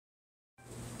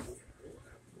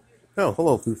Oh,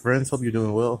 hello, food friends. Hope you're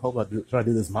doing well. Hope try to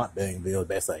do this mukbang video the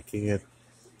best I can.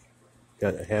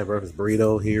 Got a half breakfast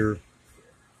burrito here.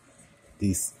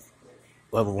 These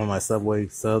level one of my Subway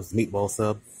subs, meatball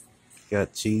sub.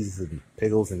 Got cheese and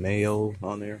pickles and mayo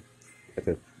on there. Got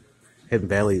the Hidden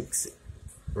Valley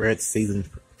red seasoned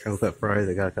crinkle cut fries.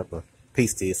 I got a couple of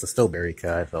pasty. It's a strawberry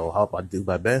kind. So I hope I do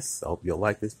my best. I hope you'll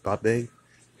like this mukbang.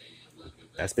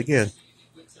 Let's begin.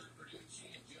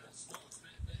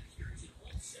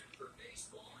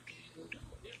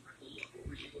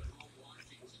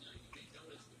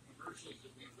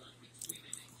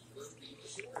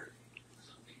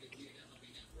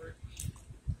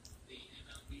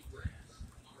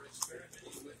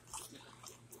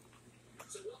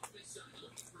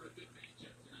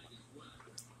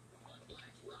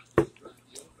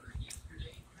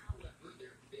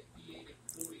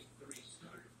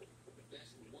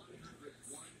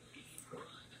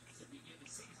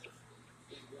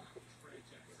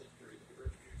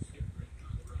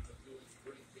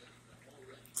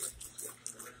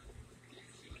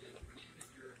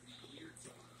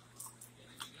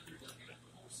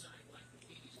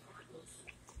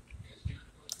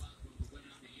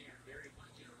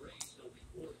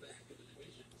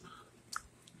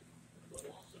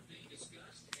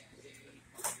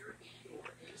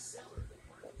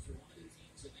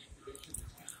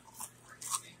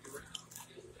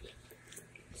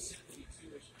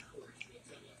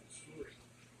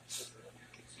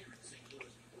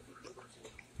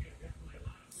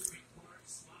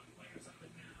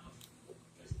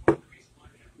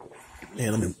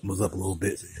 Yeah, let me move up a little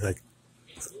bit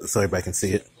so everybody can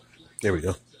see it. There we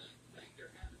go.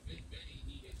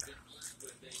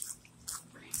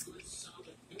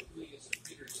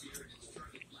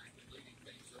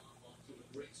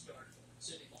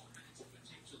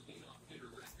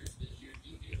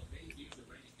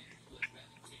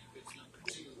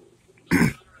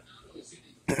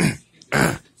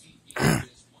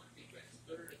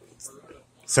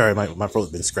 Sorry, my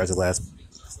throat's been scratchy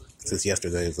since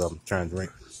yesterday. As I'm trying to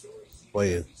drink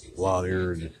way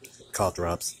water and cough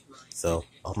drops, so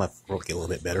I hope my throat get a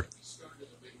little bit better.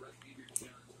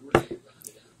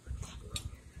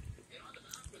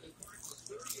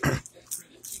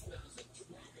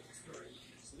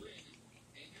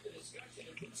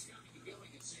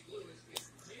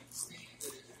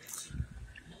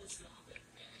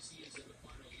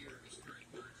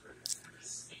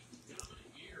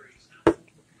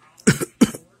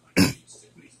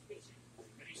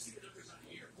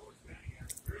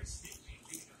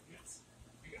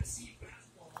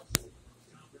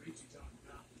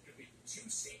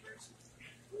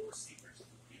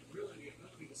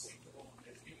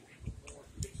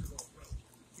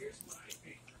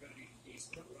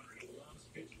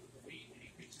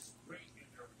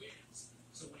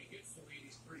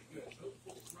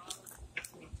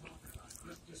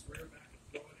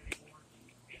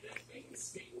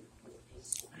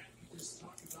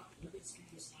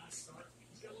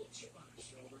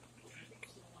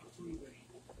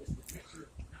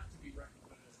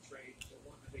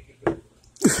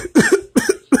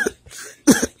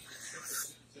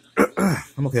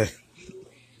 I'm okay.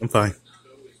 I'm fine.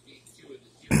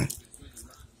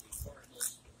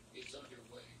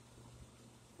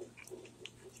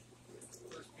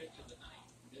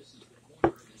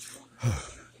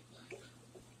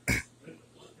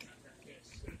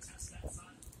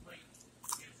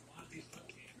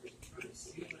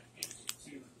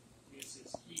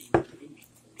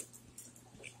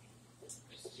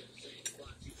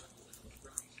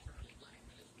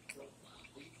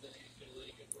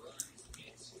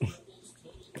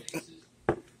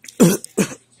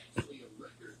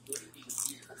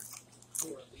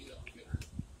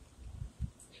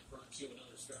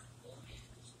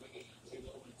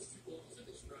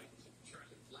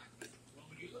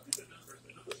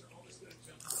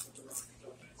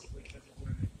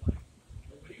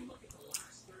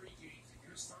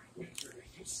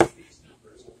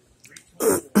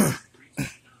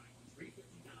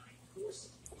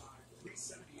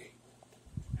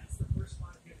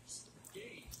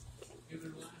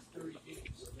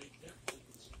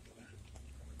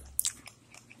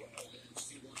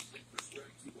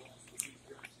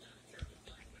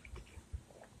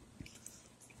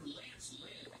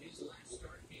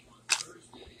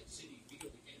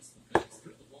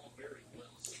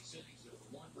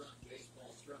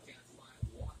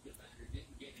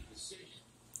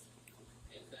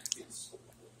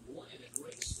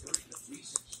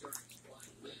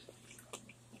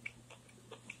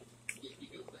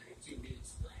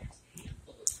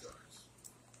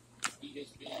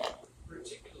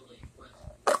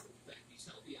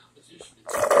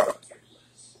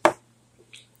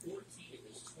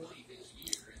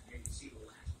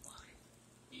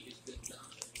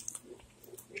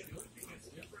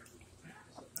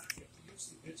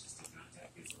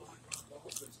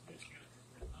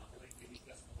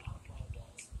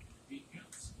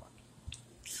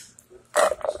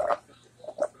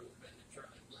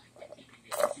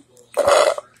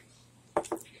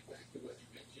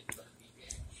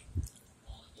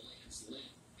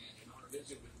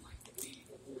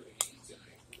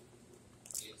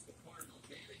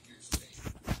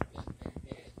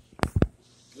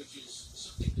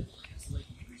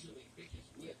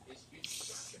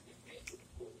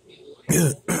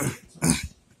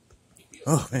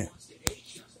 Oh man,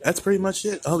 that's pretty much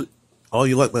it. All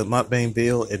you like with mukbang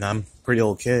bill, and I'm pretty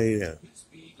okay.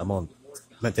 I'm gonna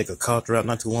take a cough drop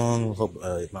not too long. Hope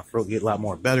my throat get a lot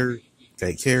more better.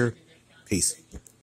 Take care. Peace.